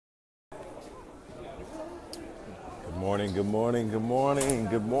morning, good morning, good morning,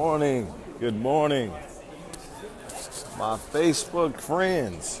 good morning, good morning. My Facebook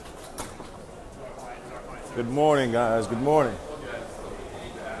friends. Good morning, guys, good morning.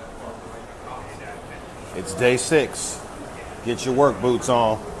 It's day 6. Get your work boots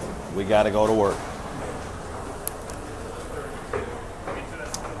on. We got to go to work.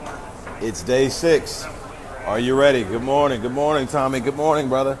 It's day 6. Are you ready? Good morning, Tommy. Good morning,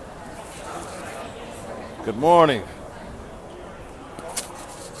 brother. Good morning.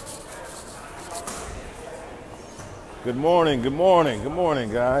 Good morning, good morning, good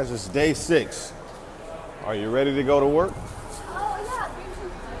morning, guys. It's day 6. Are you ready to go to work?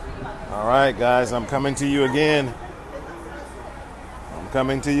 All right, guys, I'm coming to you again. I'm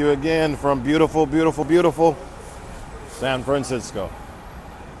coming to you again from beautiful, beautiful, beautiful San Francisco.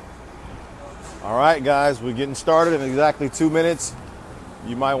 All right, guys, we're getting started in exactly 2 minutes.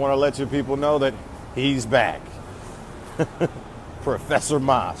 You might want to let your people know that he's back. Professor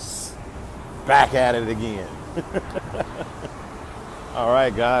Moss, back at it again. All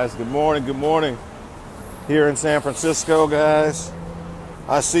right, guys, good morning, here in San Francisco, guys.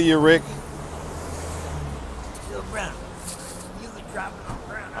 I see you, Rick.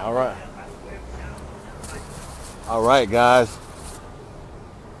 All right, guys.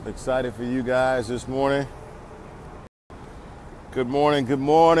 Excited for you guys this morning. Good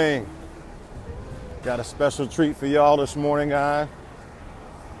morning. Got a special treat for y'all this morning, guys.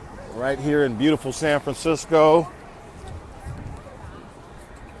 Right here in beautiful San Francisco.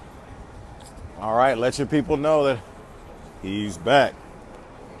 All right, let your people know that he's back.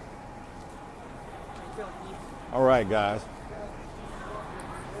 All right, guys.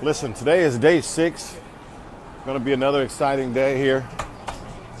 Listen, today is day 6. Going to be another exciting day here.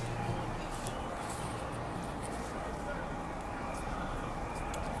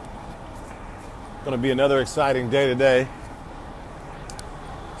 Going to be another exciting day today.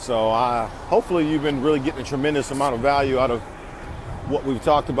 So hopefully you've been really getting a tremendous amount of value out of what we've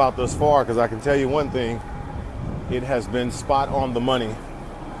talked about thus far, because I can tell you one thing, it has been spot on the money.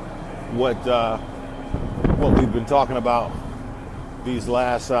 What we've been talking about these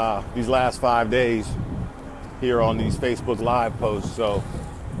last 5 days here on these Facebook Live posts. So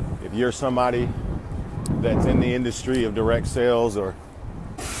if you're somebody that's in the industry of direct sales, or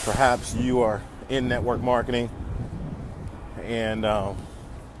perhaps you are in network marketing and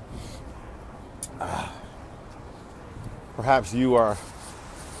perhaps you are,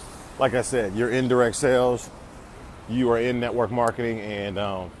 like I said, you're in direct sales, you are in network marketing,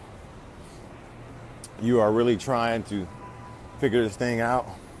 and you are really trying to figure this thing out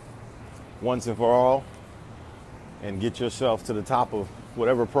once and for all and get yourself to the top of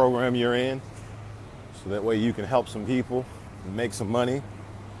whatever program you're in, so that way you can help some people and make some money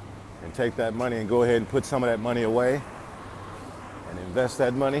and take that money and go ahead and put some of that money away and invest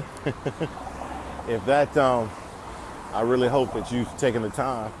that money. If that, I really hope that you've taken the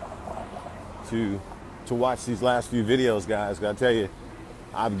time to watch these last few videos, guys. Gotta tell you,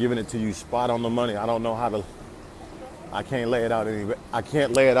 I've given it to you spot on the money. I don't know how to, I can't lay it out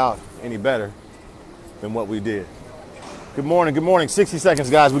any better than what we did. Good morning. 60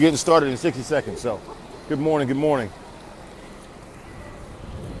 seconds, guys. We're getting started in 60 seconds. So good morning.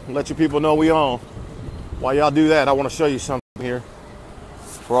 Let your people know we on. While y'all do that, I want to show you something here.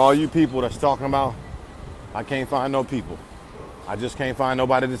 For all you people that's talking about, I can't find no people. I just can't find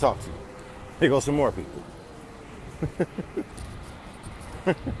nobody to talk to. Here goes some more people.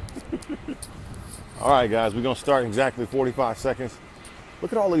 All right, guys, we're going to start in exactly 45 seconds.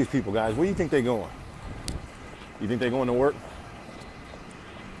 Look at all of these people, guys. Where do you think they're going? You think they're going to work?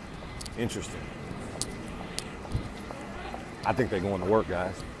 Interesting. I think they're going to work,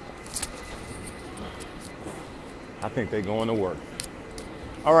 guys. I think they're going to work.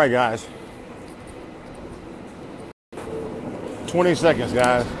 All right, guys. 20 seconds,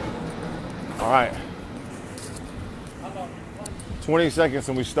 guys. All right. 20 seconds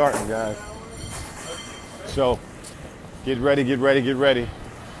and we starting, guys. So get ready.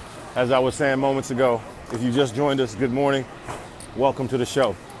 As I was saying moments ago, if you just joined us, good morning. Welcome to the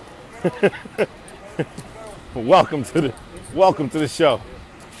show. Welcome to the show.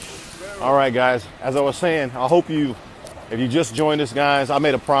 All right, guys. As I was saying, I hope if you just joined us, guys, I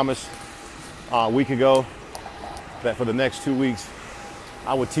made a promise a week ago that for the next 2 weeks,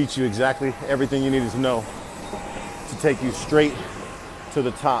 I would teach you exactly everything you needed to know to take you straight to the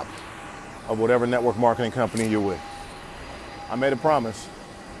top of whatever network marketing company you're with. I made a promise.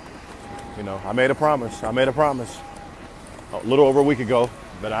 I made a promise a little over a week ago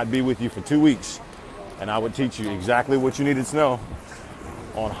that I'd be with you for 2 weeks and I would teach you exactly what you needed to know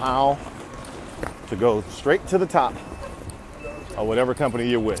on how to go straight to the top of whatever company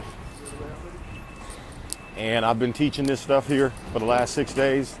you're with. And I've been teaching this stuff here for the last 6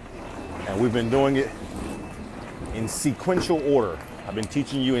 days, and we've been doing it in sequential order. I've been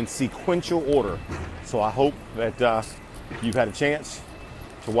teaching you in sequential order. So I hope that you've had a chance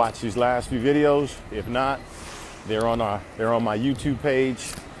to watch these last few videos. If not, they're on my YouTube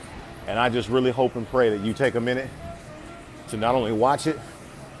page. And I just really hope and pray that you take a minute to not only watch it,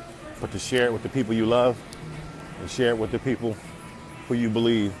 but to share it with the people you love and share it with the people who you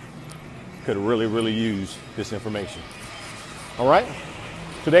believe could really, really use this information. All right,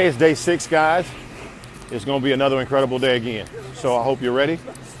 today is day 6, guys. It's gonna be another incredible day again. So I hope you're ready.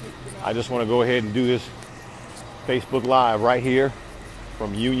 I just wanna go ahead and do this Facebook Live right here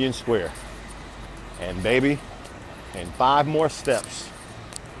from Union Square. And baby, in 5 more steps,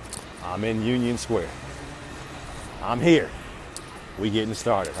 I'm in Union Square. I'm here. We getting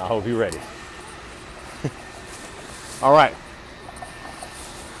started. I hope you're ready. All right.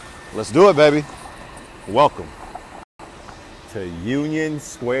 Let's do it, baby. Welcome to Union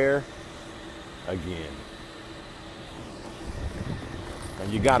Square again.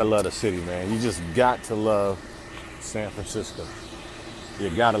 And you gotta love the city, man. You just got to love San Francisco. You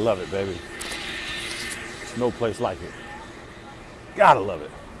gotta love it, baby. There's no place like it. Gotta love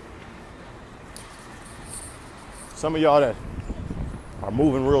it. Some of y'all that are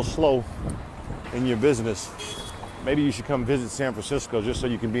moving real slow in your business, maybe you should come visit San Francisco just so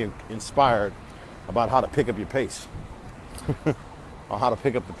you can be inspired about how to pick up your pace. Or how to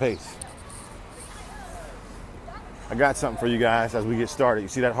pick up the pace. I got something for you guys as we get started. You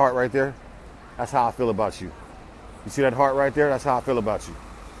see that heart right there? That's how I feel about you. You see that heart right there? That's how I feel about you.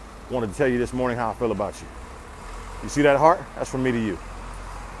 I wanted to tell you this morning how I feel about you. You see that heart? That's from me to you.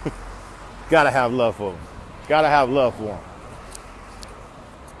 Gotta have love for them. Gotta have love for them.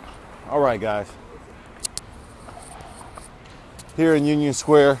 All right, guys. Here in Union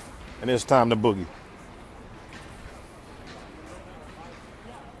Square, and it's time to boogie.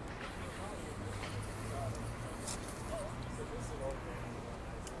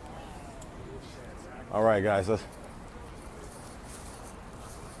 All right, guys.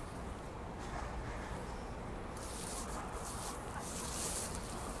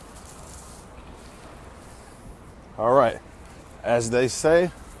 All right. As they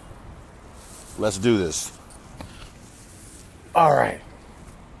say, let's do this. All right.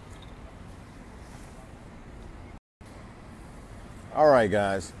 All right,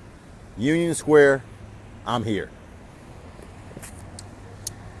 guys. Union Square, I'm here.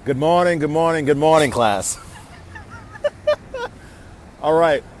 Good morning, good morning, good morning, class. All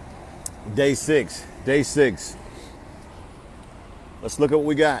right. Day 6. Day 6. Let's look at what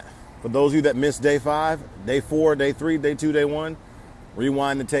we got. For those of you that missed day 5, day 4, day 3, day 2, day 1,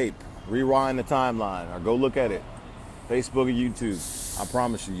 rewind the tape, rewind the timeline, or go look at it. Facebook or YouTube. I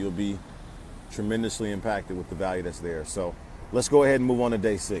promise you, you'll be tremendously impacted with the value that's there. So let's go ahead and move on to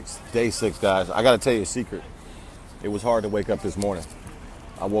day 6. Day 6, guys. I got to tell you a secret. It was hard to wake up this morning.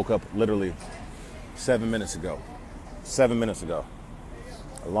 I woke up literally 7 minutes ago. 7 minutes ago.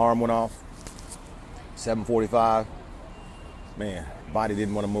 Alarm went off. 7:45. Man, body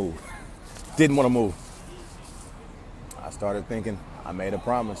didn't want to move. Didn't want to move. I started thinking, I made a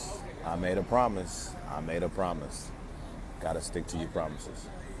promise. I made a promise. I made a promise. Got to stick to your promises.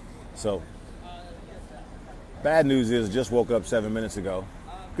 So, bad news is just woke up 7 minutes ago.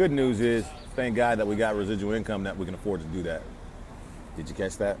 Good news is, thank God that we got residual income that we can afford to do that. Did you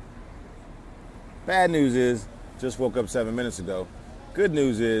catch that? Bad news is, just woke up 7 minutes ago. Good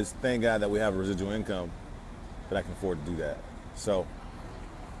news is, thank God that we have a residual income that I can afford to do that. So,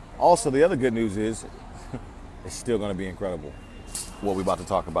 also the other good news is, it's still going to be incredible what we're about to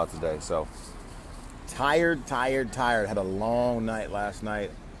talk about today. So, tired. Had a long night last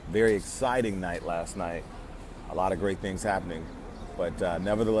night. Very exciting night last night. A lot of great things happening. But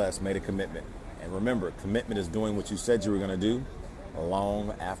nevertheless, made a commitment. And remember, commitment is doing what you said you were going to do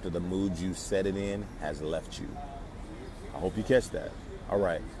long after the mood you set it in has left you. I hope you catch that. All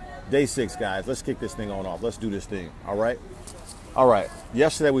right. Day 6, guys. Let's kick this thing on off. Let's do this thing. All right. All right.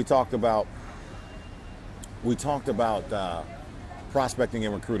 Yesterday we talked about prospecting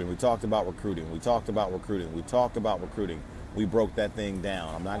and recruiting. We talked about recruiting. We broke that thing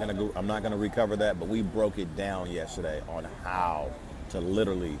down. I'm not gonna recover that, but we broke it down yesterday on how to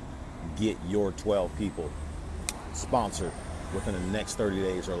literally get your 12 people sponsored within the next 30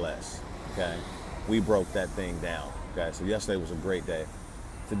 days or less. Okay. We broke that thing down. Okay. So yesterday was a great day.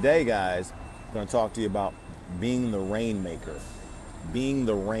 Today, guys, I'm going to talk to you about being the rainmaker. Being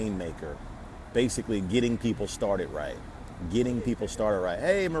the rainmaker. Basically, getting people started right. Getting people started right.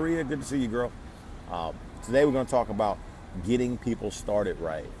 Hey, Maria, good to see you, girl. Today we're going to talk about getting people started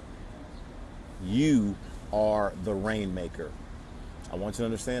right. You are the rainmaker. I want you to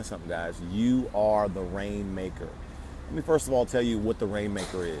understand something, guys. You are the rainmaker. Let me first of all tell you what the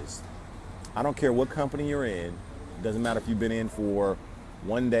rainmaker is. I don't care what company you're in. It doesn't matter if you've been in for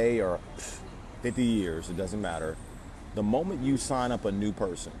 1 day or 50 years. It doesn't matter. The moment you sign up a new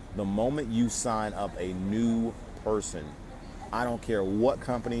person, I don't care what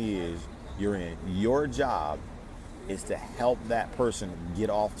company you're in, your job is to help that person get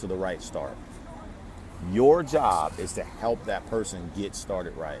off to the right start. Your job is to help that person get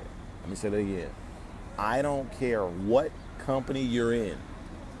started right. Let me say that again. I don't care what company you're in.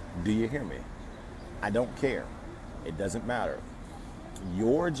 Do you hear me? I don't care. It doesn't matter.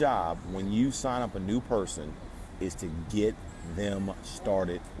 Your job when you sign up a new person is to get them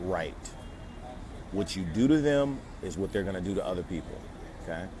started right. What you do to them is what they're going to do to other people.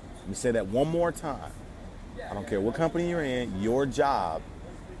 Okay? Let me say that one more time. I don't care what company you're in, your job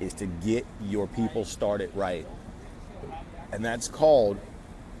is to get your people started right. And that's called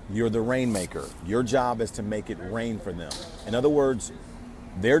you're the rainmaker. Your job is to make it rain for them. In other words,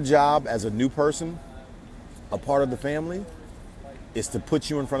 their job as a new person, a part of the family, is to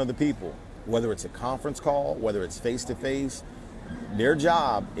put you in front of the people. Whether it's a conference call, whether it's face-to-face, their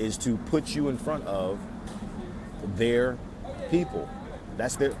job is to put you in front of their people.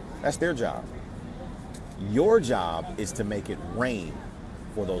 That's their job. Your job is to make it rain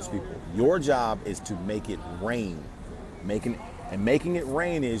for those people. Your job is to make it rain. Making it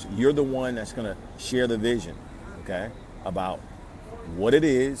rain is you're the one that's going to share the vision, okay, about what it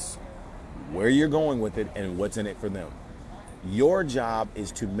is, where you're going with it, and what's in it for them. Your job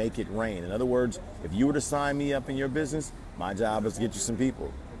is to make it rain. In other words, if you were to sign me up in your business, my job is to get you some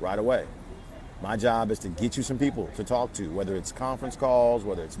people right away. My job is to get you some people to talk to, whether it's conference calls,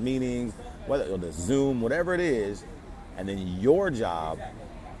 whether it's meetings, whether it's Zoom, whatever it is. And then your job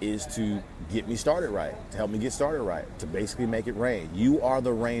is to get me started right, to help me get started right, to basically make it rain. You are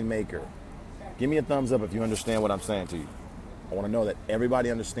the rainmaker. Give me a thumbs up if you understand what I'm saying to you. I want to know that everybody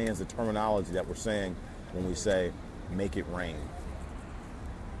understands the terminology that we're saying when we say make it rain.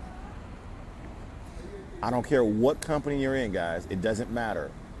 I don't care what company you're in, guys. It doesn't matter.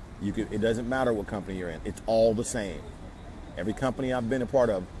 It doesn't matter what company you're in. It's all the same. Every company I've been a part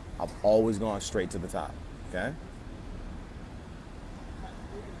of, I've always gone straight to the top. Okay?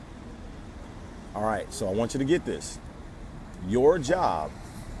 All right, so I want you to get this. Your job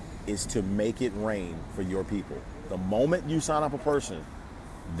is to make it rain for your people. The moment you sign up a person,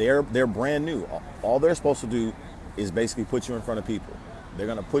 they're brand new. All they're supposed to do is basically put you in front of people. They're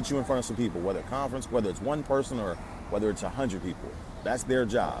going to put you in front of some people, whether conference, whether it's one person or whether it's 100 people. That's their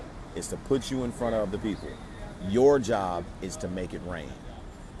job, is to put you in front of the people. Your job is to make it rain.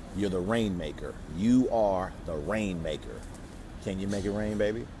 You're the rainmaker. You are the rainmaker. Can you make it rain,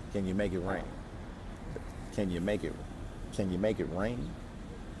 baby? Can you make it rain? Can you make it rain?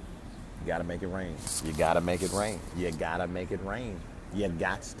 You gotta make it rain. You gotta make it rain. You gotta make it rain. You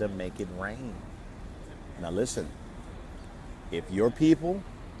got to make it rain. Now listen, if your people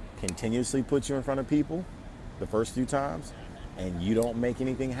continuously put you in front of people the first few times and you don't make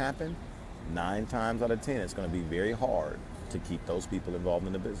anything happen, 9 times out of 10, it's gonna be very hard to keep those people involved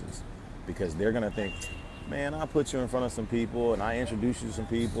in the business, because they're gonna think, man, I put you in front of some people and I introduced you to some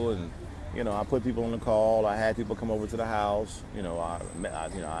people, and I put people on the call. I had people come over to the house.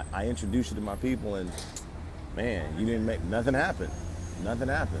 I introduced you to my people, and man, you didn't make nothing happen. Nothing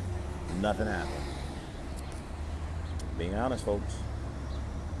happened. Nothing happened. Being honest, folks.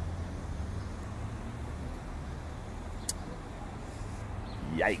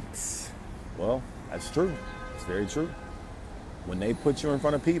 Yikes. Well, that's true. It's very true. When they put you in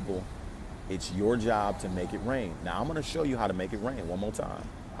front of people, it's your job to make it rain. Now, I'm going to show you how to make it rain one more time.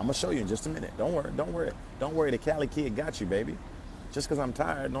 I'm going to show you in just a minute. Don't worry. The Cali kid got you, baby. Just because I'm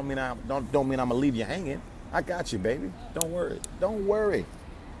tired don't mean I'm going to leave you hanging. I got you, baby. Don't worry.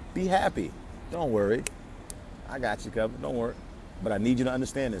 Be happy. Don't worry. I got you covered. Don't worry. But I need you to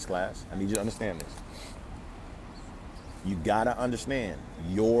understand this, class. I need you to understand this. You got to understand,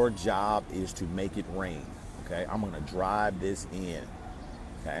 your job is to make it rain. Okay? I'm going to drive this in.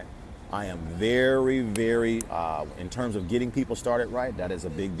 Okay? I am very, very, in terms of getting people started right, that is a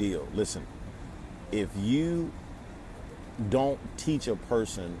big deal. Listen, if you don't teach a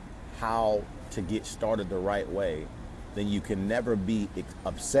person how to get started the right way, then you can never be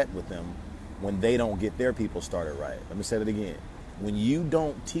upset with them when they don't get their people started right. Let me say that again. When you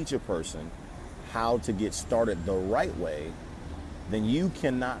don't teach a person how to get started the right way, then you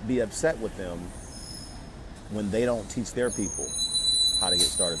cannot be upset with them when they don't teach their people how to get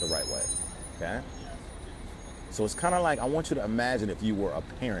started the right way. Okay? So it's kind of like, I want you to imagine if you were a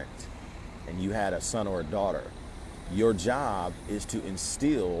parent and you had a son or a daughter. Your job is to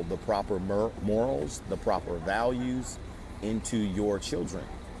instill the proper morals, the proper values into your children,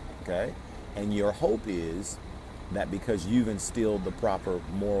 okay? And your hope is that because you've instilled the proper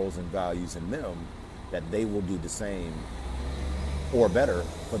morals and values in them, that they will do the same or better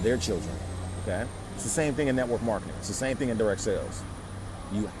for their children, okay? It's the same thing in network marketing. It's the same thing in direct sales.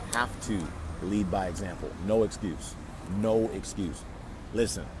 You have to lead by example. No excuse. No excuse.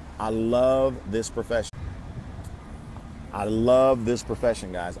 Listen, I love this profession. I love this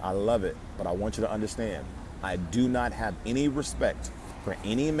profession, guys. I love it. But I want you to understand, I do not have any respect for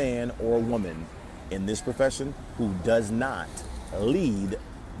any man or woman in this profession who does not lead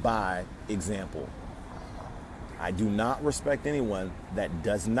by example. I do not respect anyone that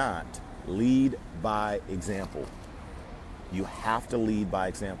does not lead by example. You have to lead by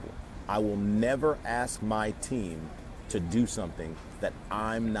example. I will never ask my team to do something that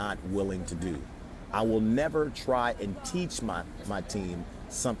I'm not willing to do. I will never try and teach my team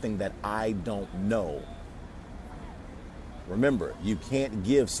something that I don't know. Remember, you can't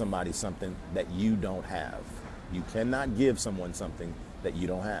give somebody something that you don't have. You cannot give someone something that you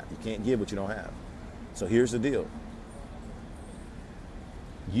don't have. You can't give what you don't have. So here's the deal.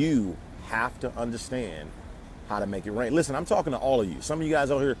 You have to understand how to make it rain. Listen, I'm talking to all of you. Some of you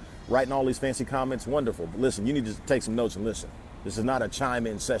guys out here writing all these fancy comments, wonderful. But listen, you need to take some notes and listen. This is not a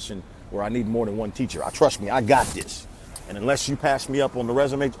chime-in session where I need more than one teacher. Trust me, I got this. And unless you pass me up on the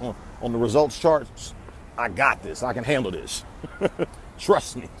resume, on the results charts, I got this. I can handle this.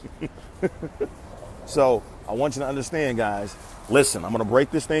 Trust me. So I want you to understand, guys, listen, I'm going to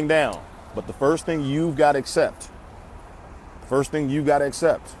break this thing down. But the first thing you've got to accept, the first thing you got to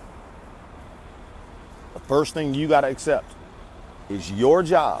accept is your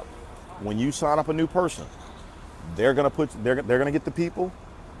job. When you sign up a new person, they're going to get the people.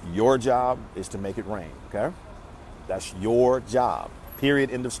 Your job is to make it rain, okay? That's your job,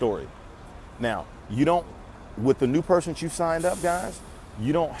 period, end of story. Now, you don't, with the new person that you signed up, guys,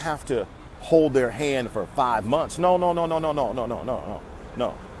 you don't have to hold their hand for 5 months. No.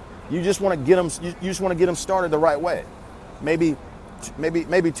 You just want to get them, you just want to get them started the right way. Maybe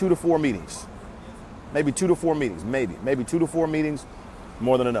 2 to 4 meetings. Maybe 2 to 4 meetings, maybe 2 to 4 meetings,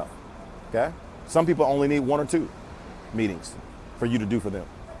 more than enough, okay? Some people only need 1 or 2 meetings for you to do for them.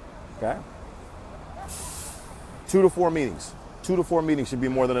 Okay? 2 to 4 meetings. 2 to 4 meetings should be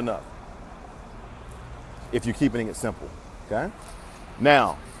more than enough if you're keeping it simple. Okay?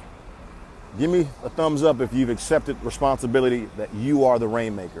 Now, give me a thumbs up if you've accepted responsibility that you are the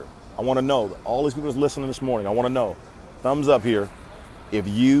rainmaker. I want to know, all these people that's listening this morning, I want to know, thumbs up here if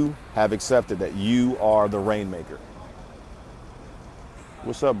you have accepted that you are the rainmaker.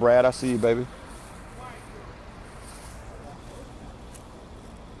 What's up, Brad? I see you, baby.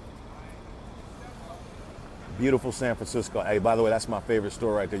 Beautiful San Francisco. Hey, by the way, that's my favorite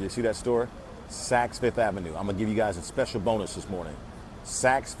store right there. You see that store? Saks Fifth Avenue. I'm going to give you guys a special bonus this morning.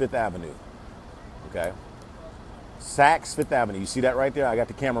 Saks Fifth Avenue. Okay? Saks Fifth Avenue. You see that right there? I got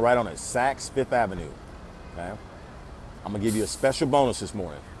the camera right on it. Saks Fifth Avenue. Okay? I'm going to give you a special bonus this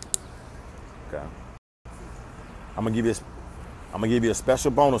morning. Okay? I'm going to give you a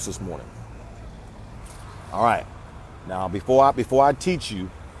special bonus this morning. All right. Now, before I teach you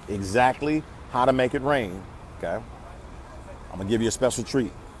exactly how to make it rain, okay, I'm going to give you a special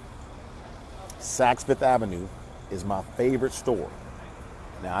treat. Saks Fifth Avenue is my favorite store.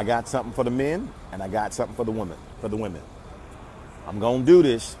 Now, I got something for the men, and I got something for the women. I'm going to do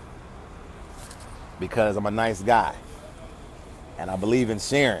this because I'm a nice guy, and I believe in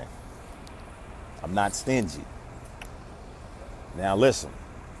sharing. I'm not stingy. Now, listen,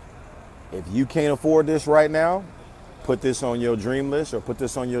 if you can't afford this right now, put this on your dream list or put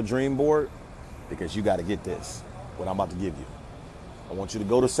this on your dream board, because you got to get this, what I'm about to give you. I want you to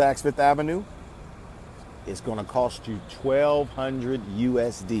go to Saks Fifth Avenue. It's going to cost you $1,200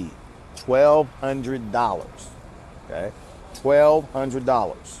 USD. $1,200. Okay?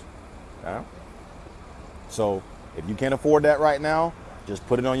 $1,200. Okay? So if you can't afford that right now, just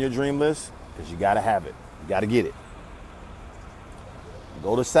put it on your dream list because you got to have it. You got to get it.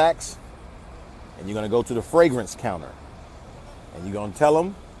 Go to Saks and you're going to go to the fragrance counter and you're going to tell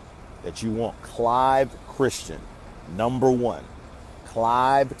them that you want Clive Christian, #1.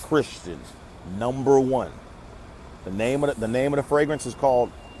 Clive Christian, #1. The name of the fragrance is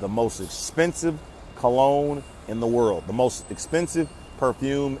called the most expensive cologne in the world. The most expensive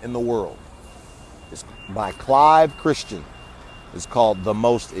perfume in the world. It's by Clive Christian. It's called the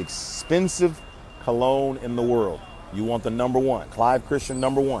most expensive cologne in the world. You want the #1. Clive Christian,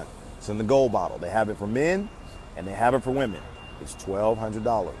 #1. It's in the gold bottle. They have it for men and they have it for women. It's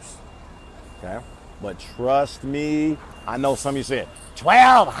 $1,200. Okay? But trust me, I know some of you said,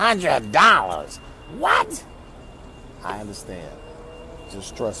 $1,200. What? I understand.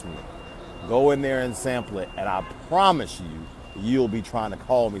 Just trust me. Go in there and sample it, and I promise you, you'll be trying to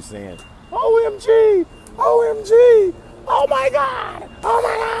call me saying, OMG, OMG, oh my God, oh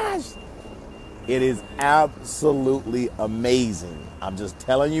my gosh. It is absolutely amazing. I'm just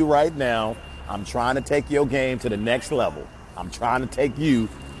telling you right now, I'm trying to take your game to the next level. I'm trying to take you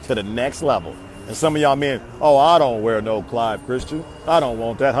to the next level. And some of y'all men, oh, I don't wear no Clive Christian. I don't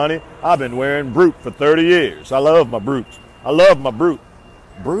want that, honey. I've been wearing Brute for 30 years. I love my Brute. I love my Brute.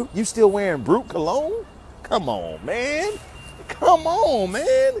 Brute? You still wearing Brute cologne? Come on, man. Come on,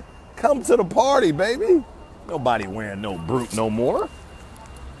 man. Come to the party, baby. Nobody wearing no Brute no more.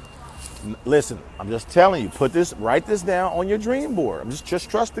 Listen, I'm just telling you, write this down on your dream board. Just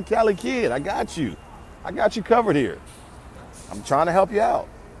trust the Cali kid. I got you. I got you covered here. I'm trying to help you out.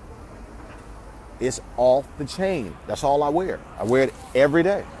 It's off the chain. That's all I wear. I wear it every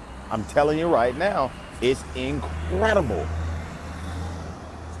day. I'm telling you right now, it's incredible.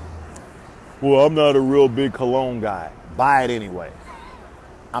 Well, I'm not a real big cologne guy. Buy it anyway.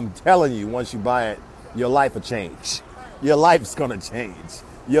 I'm telling you, once you buy it, your life will change. Your life's gonna change.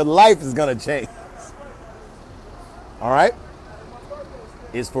 Your life is gonna change. All right?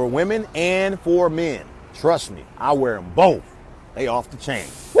 It's for women and for men. Trust me, I wear them both. They off the chain.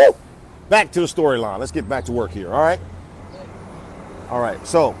 Woo! Back to the storyline. Let's get back to work here, all right? All right,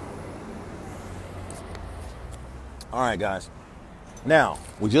 so. All right, guys. Now,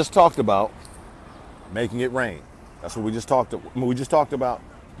 we just talked about making it rain. That's what we just talked about. We just talked about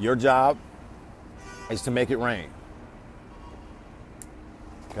your job is to make it rain.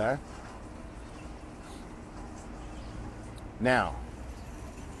 Okay? Now,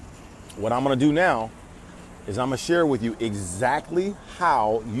 what I'm going to do now is I'm going to share with you exactly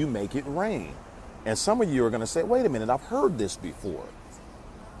how you make it rain. And some of you are going to say, wait a minute, I've heard this before.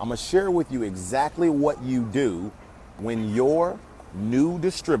 I'm going to share with you exactly what you do when your new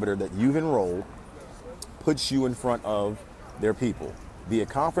distributor that you've enrolled puts you in front of their people, via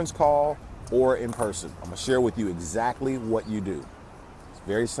conference call or in person. I'm going to share with you exactly what you do. It's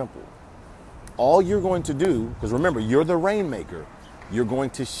very simple. All you're going to do, because remember, you're the rainmaker, you're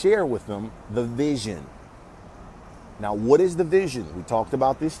going to share with them the vision. Now, what is the vision? We talked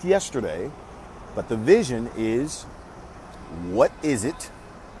about this yesterday, but the vision is, what is it,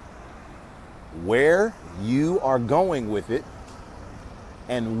 where you are going with it,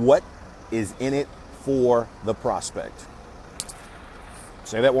 and what is in it for the prospect.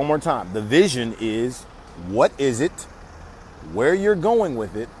 Say that one more time. The vision is, what is it, where you're going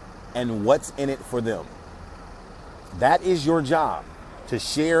with it, and what's in it for them. That is your job, to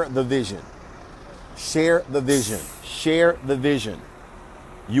share the vision. Share the vision. Share the vision.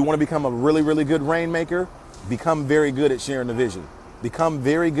 You want to become a really, really good rainmaker? Become very good at sharing the vision. Become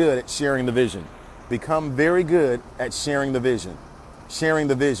very good at sharing the vision. Become very good at sharing the vision. Sharing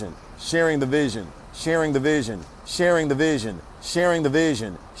the vision. Sharing the vision. Sharing the vision. Sharing the vision. Sharing the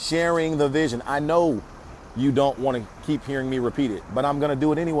vision. Sharing the vision. I know you don't want to keep hearing me repeat it, but I'm going to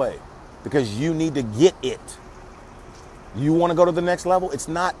do it anyway because you need to get it. You want to go to the next level? It's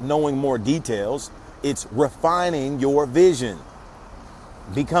not knowing more details. It's refining your vision.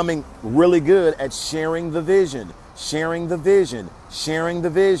 Becoming really good at sharing the vision. Sharing the vision. Sharing the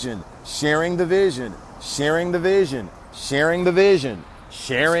vision. Sharing the vision. Sharing the vision. Sharing the vision.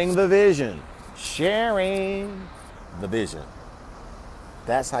 Sharing the vision. Sharing the vision.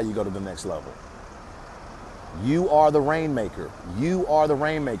 That's how you go to the next level. You are the rainmaker. You are the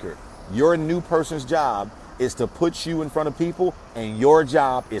rainmaker. Your new person's job is to put you in front of people, and your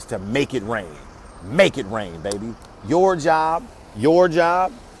job is to make it rain. Make it rain, baby. Your job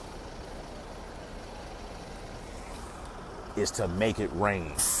is to make it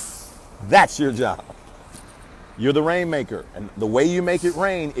rain. That's your job. You're the rainmaker. And the way you make it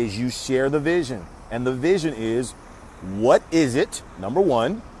rain is you share the vision. And the vision is, what is it? Number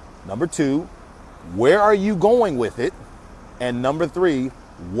one. Number two, where are you going with it? And number three,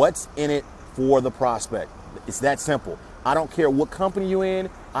 what's in it for the prospect? It's that simple. I don't care what company you're in.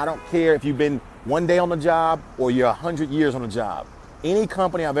 I don't care if you've been one day on the job or you're 100 years on the job. Any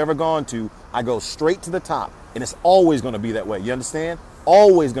company I've ever gone to, I go straight to the top. And it's always going to be that way. You understand?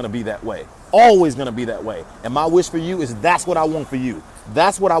 Always going to be that way. Always going to be that way. And my wish for you is that's what I want for you.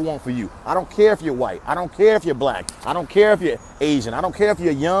 That's what I want for you. I don't care if you're white. I don't care if you're black. I don't care if you're Asian. I don't care if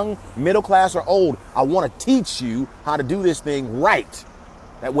you're young, middle class, or old. I want to teach you how to do this thing right.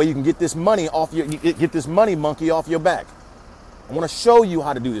 That way you can get this money off get this money monkey off your back. I want to show you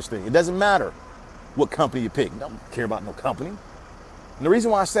how to do this thing. It doesn't matter what company you pick. I don't care about no company. And the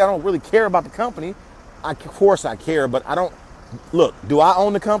reason why I say I don't really care about the company, of course I care, but I don't. Look, do I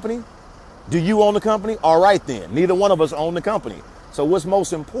own the company? Do you own the company? All right then. Neither one of us own the company. So what's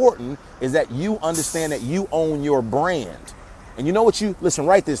most important is that you understand that you own your brand. And you know what listen,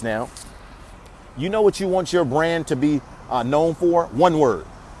 write this now. You know what you want your brand to be known for? One word.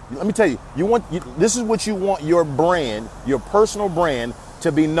 Let me tell you, this is what you want your brand, your personal brand,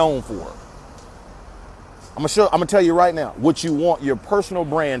 to be known for. I'm gonna tell you right now what you want your personal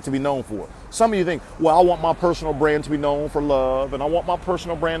brand to be known for. Some of you think, well, I want my personal brand to be known for love, and I want my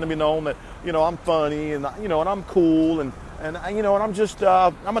personal brand to be known that, I'm funny, and and I'm cool, and I'm just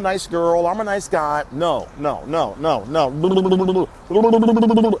I'm a nice girl, I'm a nice guy. No.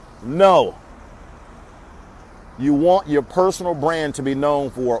 You want your personal brand to be known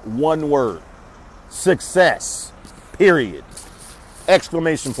for one word: success. Period.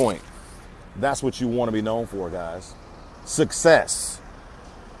 Exclamation point. That's what you want to be known for, guys. Success.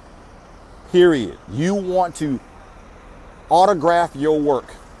 Period. You want to autograph your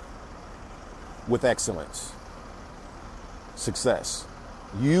work with excellence. Success.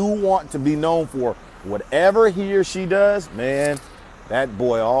 You want to be known for whatever he or she does. Man, that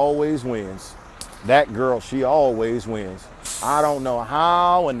boy always wins. That girl, she always wins. I don't know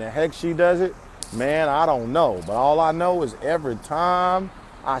how in the heck she does it. Man, I don't know. But all I know is every time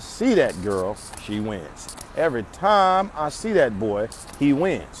I see that girl, she wins. Every time I see that boy, he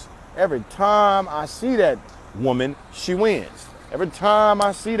wins. Every time I see that woman, she wins. Every time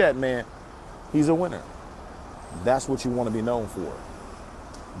I see that man, he's a winner. That's what you want to be known for.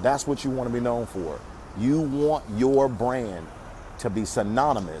 That's what you want to be known for. You want your brand to be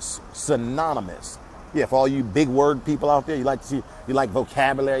synonymous. Synonymous. Yeah, for all you big word people out there, you like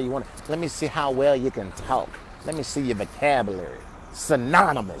vocabulary. Let me see how well you can talk. Let me see your vocabulary.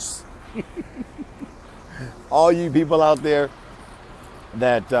 Synonymous. All you people out there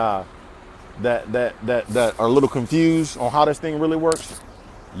that are a little confused on how this thing really works,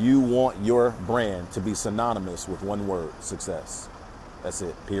 you want your brand to be synonymous with one word: success. That's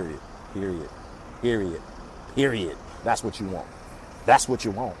it. Period. Period. Period. Period. That's what you want. That's what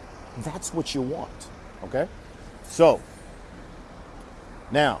you want. That's what you want. Okay? So,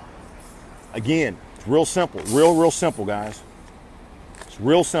 now, again, it's real simple. Real simple, guys. It's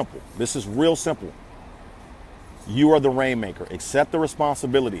real simple. This is real simple. You are the rainmaker. Accept the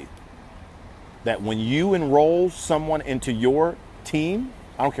responsibility that when you enroll someone into your team,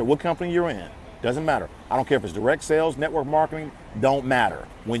 I don't care what company you're in, doesn't matter. I don't care if it's direct sales, network marketing, don't matter.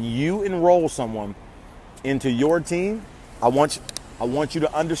 When you enroll someone into your team, I want you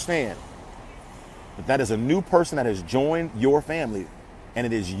to understand that is a new person that has joined your family, and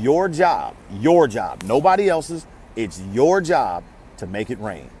it is your job, nobody else's. It's your job to make it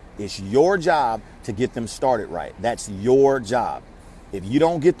rain. It's your job to get them started right. That's your job. If you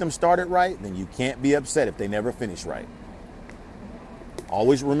don't get them started right, then you can't be upset if they never finish right.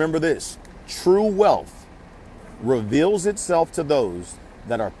 Always remember this: true wealth reveals itself to those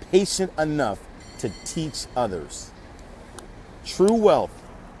that are patient enough to teach others. True wealth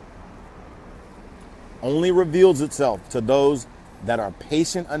only reveals itself to those that are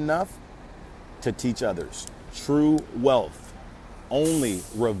patient enough to teach others. True wealth only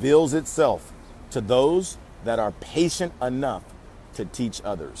reveals itself to those that are patient enough to teach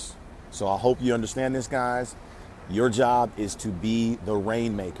others. So I hope you understand this, guys. Your job is to be the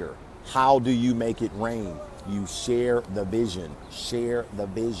rainmaker. How do you make it rain? You share the vision. Share the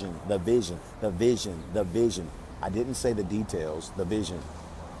vision, the vision, the vision, the vision. I didn't say the details, the vision.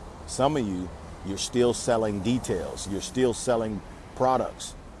 Some of you, you're still selling details. You're still selling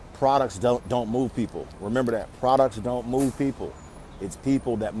products. Products don't move people. Remember that. Products don't move people. It's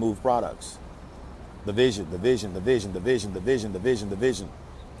people that move products. The vision, the vision, the vision, the vision, the vision, the vision, the vision.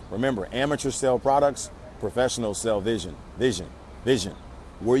 Remember, amateurs sell products, professionals sell vision. Vision, vision.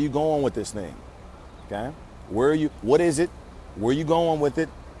 Where are you going with this thing? Okay? What is it? Where are you going with it?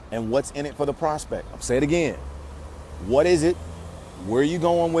 And what's in it for the prospect? I'll say it again. What is it? Where are you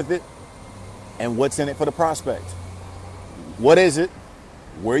going with it? And what's in it for the prospect? What is it?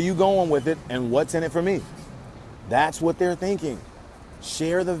 Where are you going with it? And what's in it for me? That's what they're thinking.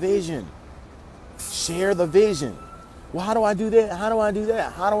 Share the vision. Share the vision. Well, how do I do that? How do I do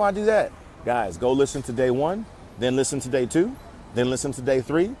that? How do I do that? Guys, go listen to day 1, then listen to day 2, then listen to day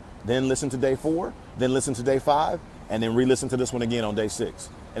 3, then listen to day 4, then listen to day 5, and then re-listen to this one again on day 6.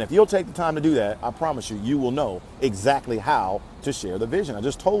 And if you'll take the time to do that, I promise you, you will know exactly how to share the vision. I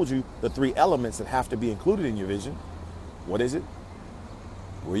just told you the 3 elements that have to be included in your vision. What is it?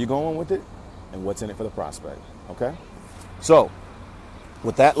 Where are you going with it? And what's in it for the prospect? Okay? So,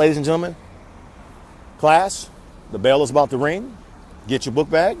 with that, ladies and gentlemen, class, the bell is about to ring. Get your book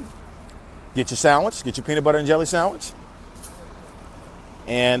bag, get your sandwich, get your peanut butter and jelly sandwich,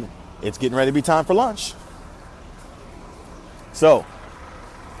 and it's getting ready to be time for lunch. So,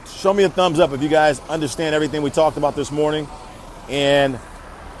 show me a thumbs up if you guys understand everything we talked about this morning. And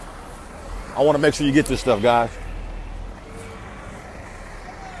I want to make sure you get this stuff, guys.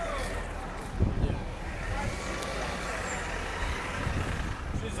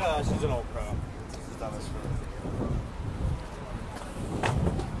 She's an old pro. She's done this for.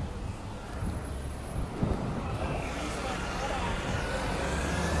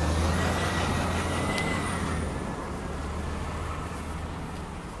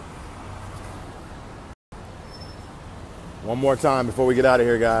 One more time before we get out of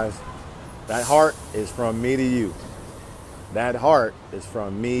here, guys. That heart is from me to you. That heart is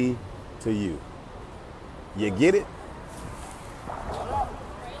from me to you. You get it?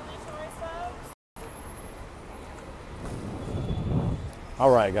 All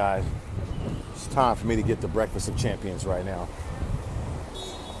right, guys. It's time for me to get the Breakfast of Champions right now.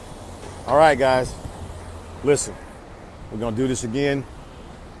 All right, guys. Listen, we're going to do this again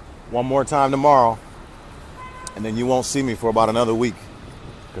one more time tomorrow. And then you won't see me for about another week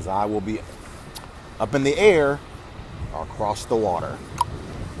because I will be up in the air or across the water.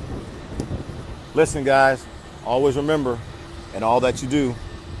 Listen, guys, always remember, in all that you do,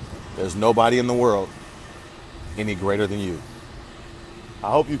 there's nobody in the world any greater than you. I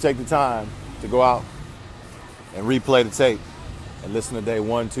hope you take the time to go out and replay the tape and listen to day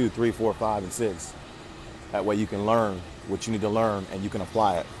 1, 2, 3, 4, 5, and 6. That way you can learn what you need to learn and you can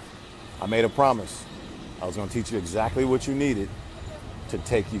apply it. I made a promise. I was going to teach you exactly what you needed to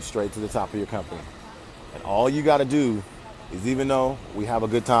take you straight to the top of your company. And all you got to do is, even though we have a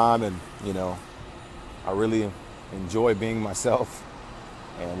good time and, you know, I really enjoy being myself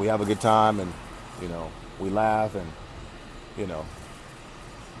and we have a good time and, you know, we laugh and, you know,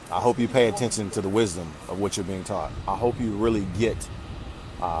 I hope you pay attention to the wisdom of what you're being taught. I hope you really get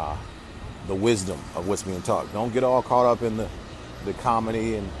the wisdom of what's being taught. Don't get all caught up in the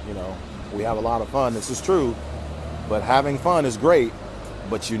comedy and, you know, we have a lot of fun. This is true, but having fun is great,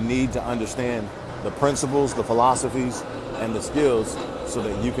 but you need to understand the principles, the philosophies, and the skills so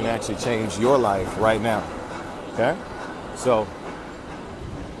that you can actually change your life right now, okay? So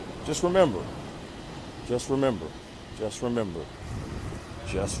just remember, just remember, just remember,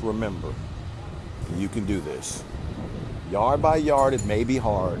 just remember, you can do this. Yard by yard, it may be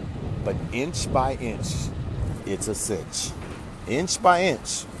hard, but inch by inch, it's a cinch. Inch by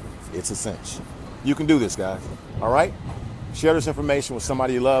inch, it's a cinch. You can do this, guys. All right? Share this information with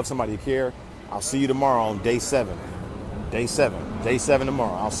somebody you love, somebody you care. I'll see you tomorrow on day 7. Day 7. Day 7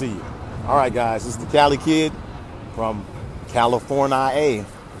 tomorrow. I'll see you. All right, guys. This is the Cali Kid from California,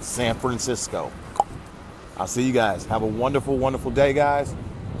 San Francisco. I'll see you guys. Have a wonderful, wonderful day, guys.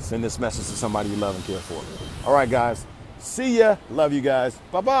 Send this message to somebody you love and care for. All right, guys. See ya. Love you guys.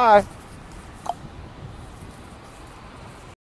 Bye-bye.